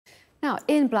Now,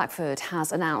 Ian Blackford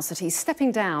has announced that he's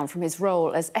stepping down from his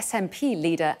role as SNP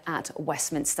leader at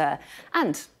Westminster.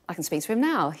 And I can speak to him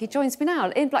now. He joins me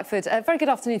now. Ian Blackford, very good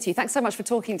afternoon to you. Thanks so much for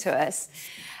talking to us.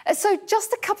 So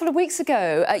just a couple of weeks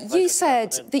ago, you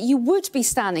said that you would be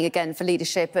standing again for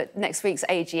leadership at next week's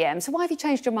AGM. So why have you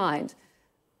changed your mind?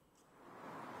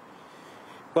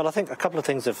 Well, I think a couple of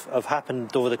things have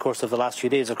happened over the course of the last few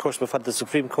days. Of course, we've had the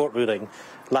Supreme Court ruling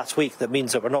last week that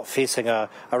means that we're not facing a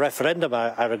referendum.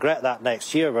 I regret that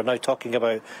next year. We're now talking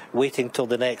about waiting till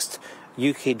the next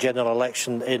UK general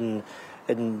election in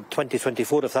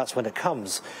 2024, if that's when it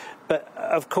comes. But,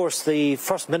 of course, the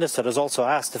First Minister has also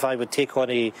asked if I would take on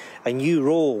a new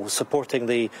role supporting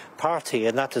the party,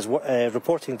 and that is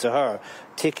reporting to her,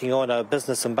 taking on a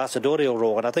business ambassadorial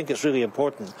role. And I think it's really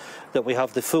important that we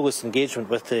have the fullest engagement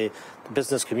with the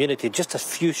business community. Just a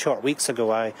few short weeks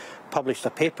ago, I published a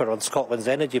paper on Scotland's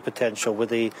energy potential with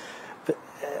the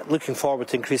looking forward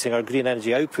to increasing our green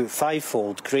energy output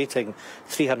fivefold, creating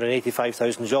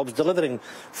 385,000 jobs, delivering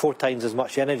 4 times as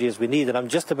much energy as we need. And I'm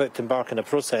just about to embark on a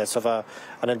process of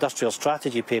an industrial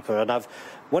strategy paper, and I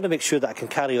want to make sure that I can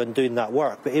carry on doing that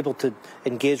work, but able to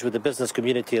engage with the business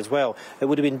community as well. It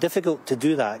would have been difficult to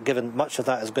do that, given much of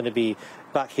that is going to be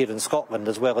back here in Scotland,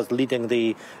 as well as leading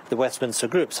the Westminster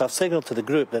group. So I've signalled to the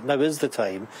group that now is the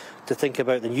time to think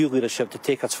about the new leadership to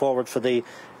take us forward for the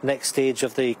next stage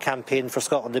of the campaign for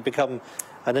Scotland to become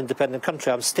an independent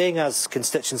country. I'm staying as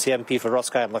constituency MP for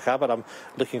Roskilde and Lochaber. I'm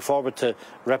looking forward to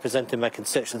representing my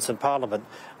constituents in Parliament,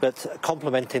 but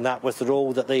complementing that with the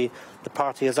role that the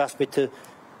party has asked me to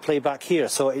play back here.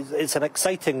 So it's an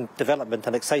exciting development,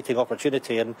 an exciting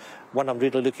opportunity, and one I'm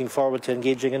really looking forward to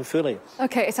engaging in fully.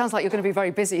 OK, it sounds like you're going to be very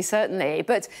busy, certainly,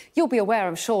 but you'll be aware,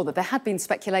 I'm sure, that there had been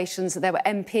speculations that there were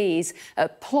MPs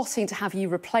plotting to have you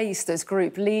replaced as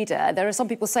group leader. There are some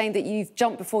people saying that you've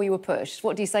jumped before you were pushed.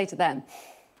 What do you say to them?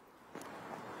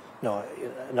 No,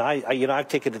 I've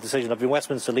taken the decision. I've been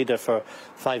Westminster leader for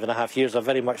 5.5 years. I've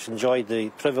very much enjoyed the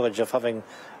privilege of having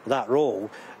that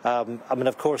role. I mean,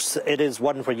 of course, it is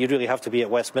one where you really have to be at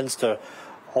Westminster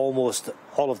almost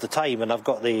all of the time, and I've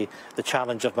got the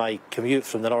challenge of my commute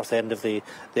from the north end of the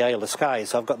Isle of Skye,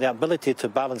 so I've got the ability to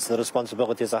balance the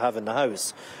responsibilities I have in the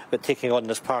House, but taking on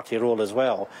this party role as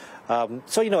well.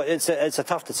 So, you know, it's a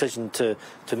tough decision to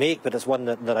make, but it's one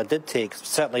that I did take,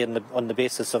 certainly on the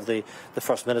basis of the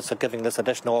First Minister giving this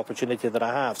additional opportunity that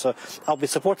I have. So I'll be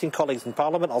supporting colleagues in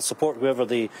Parliament. I'll support whoever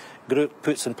the group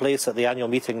puts in place at the annual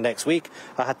meeting next week.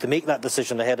 I had to make that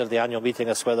decision ahead of the annual meeting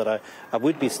as to whether I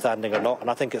would be standing or not, and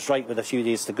I think it's right with a few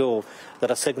days to go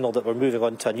that I signal that we're moving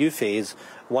on to a new phase,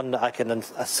 one that I can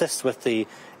assist with the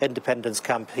independence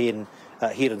campaign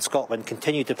here in Scotland,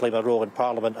 continue to play my role in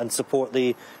Parliament and support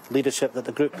the leadership that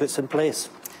the group puts in place.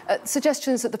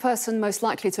 Suggestions that the person most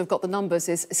likely to have got the numbers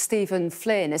is Stephen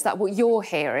Flynn. Is that what you're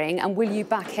hearing? And will you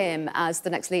back him as the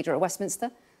next leader at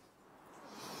Westminster?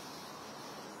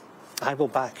 I will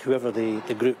back whoever the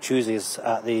group chooses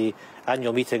at the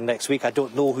annual meeting next week. I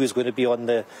don't know who's going to be on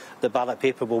the ballot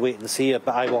paper. We'll wait and see it,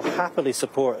 but I will happily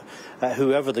support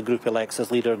whoever the group elects as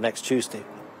leader next Tuesday.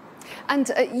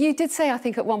 And you did say, I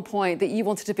think, at one point that you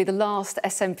wanted to be the last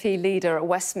SNP leader at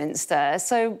Westminster.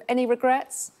 So, any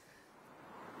regrets?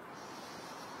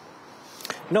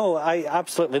 No,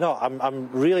 absolutely not. I'm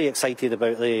really excited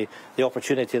about the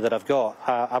opportunity that I've got.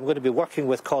 I'm going to be working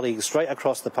with colleagues right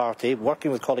across the party,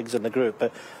 working with colleagues in the group,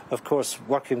 but of course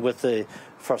working with the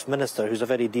First Minister, who's a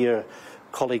very dear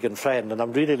colleague and friend, and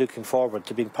I'm really looking forward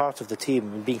to being part of the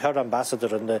team and being her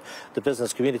ambassador in the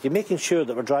business community, making sure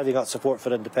that we're driving up support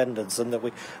for independence and that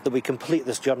we complete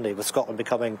this journey with Scotland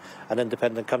becoming an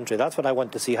independent country. That's what I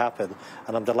want to see happen,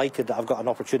 and I'm delighted that I've got an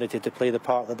opportunity to play the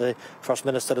part that the First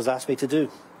Minister has asked me to do.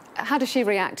 How does she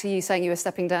react to you saying you were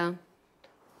stepping down?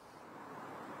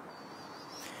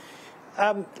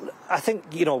 I think,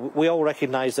 you know, we all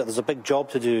recognise that there's a big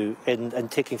job to do in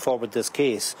taking forward this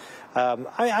case.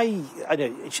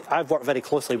 I've worked very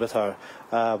closely with her.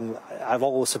 I've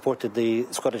always supported the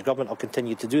Scottish Government. I'll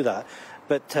continue to do that.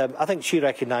 But I think she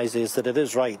recognises that it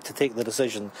is right to take the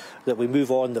decision that we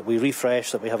move on, that we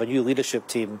refresh, that we have a new leadership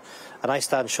team. And I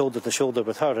stand shoulder to shoulder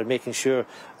with her in making sure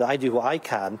that I do what I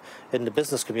can in the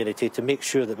business community to make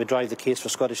sure that we drive the case for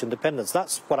Scottish independence.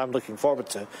 That's what I'm looking forward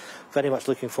to. Very much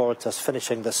looking forward to us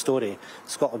finishing this story,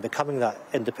 Scotland becoming that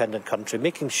independent country,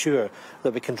 making sure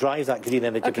that we can drive that green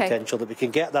energy potential, that we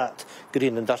can get that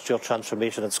green industrial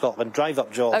transformation in Scotland, drive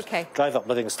up jobs, drive up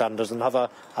living standards and have a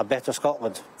better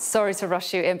Scotland. Sorry to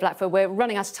rush you, Ian Blackford. We're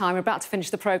running out of time. We're about to finish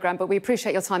the programme, but we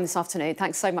appreciate your time this afternoon.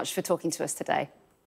 Thanks so much for talking to us today.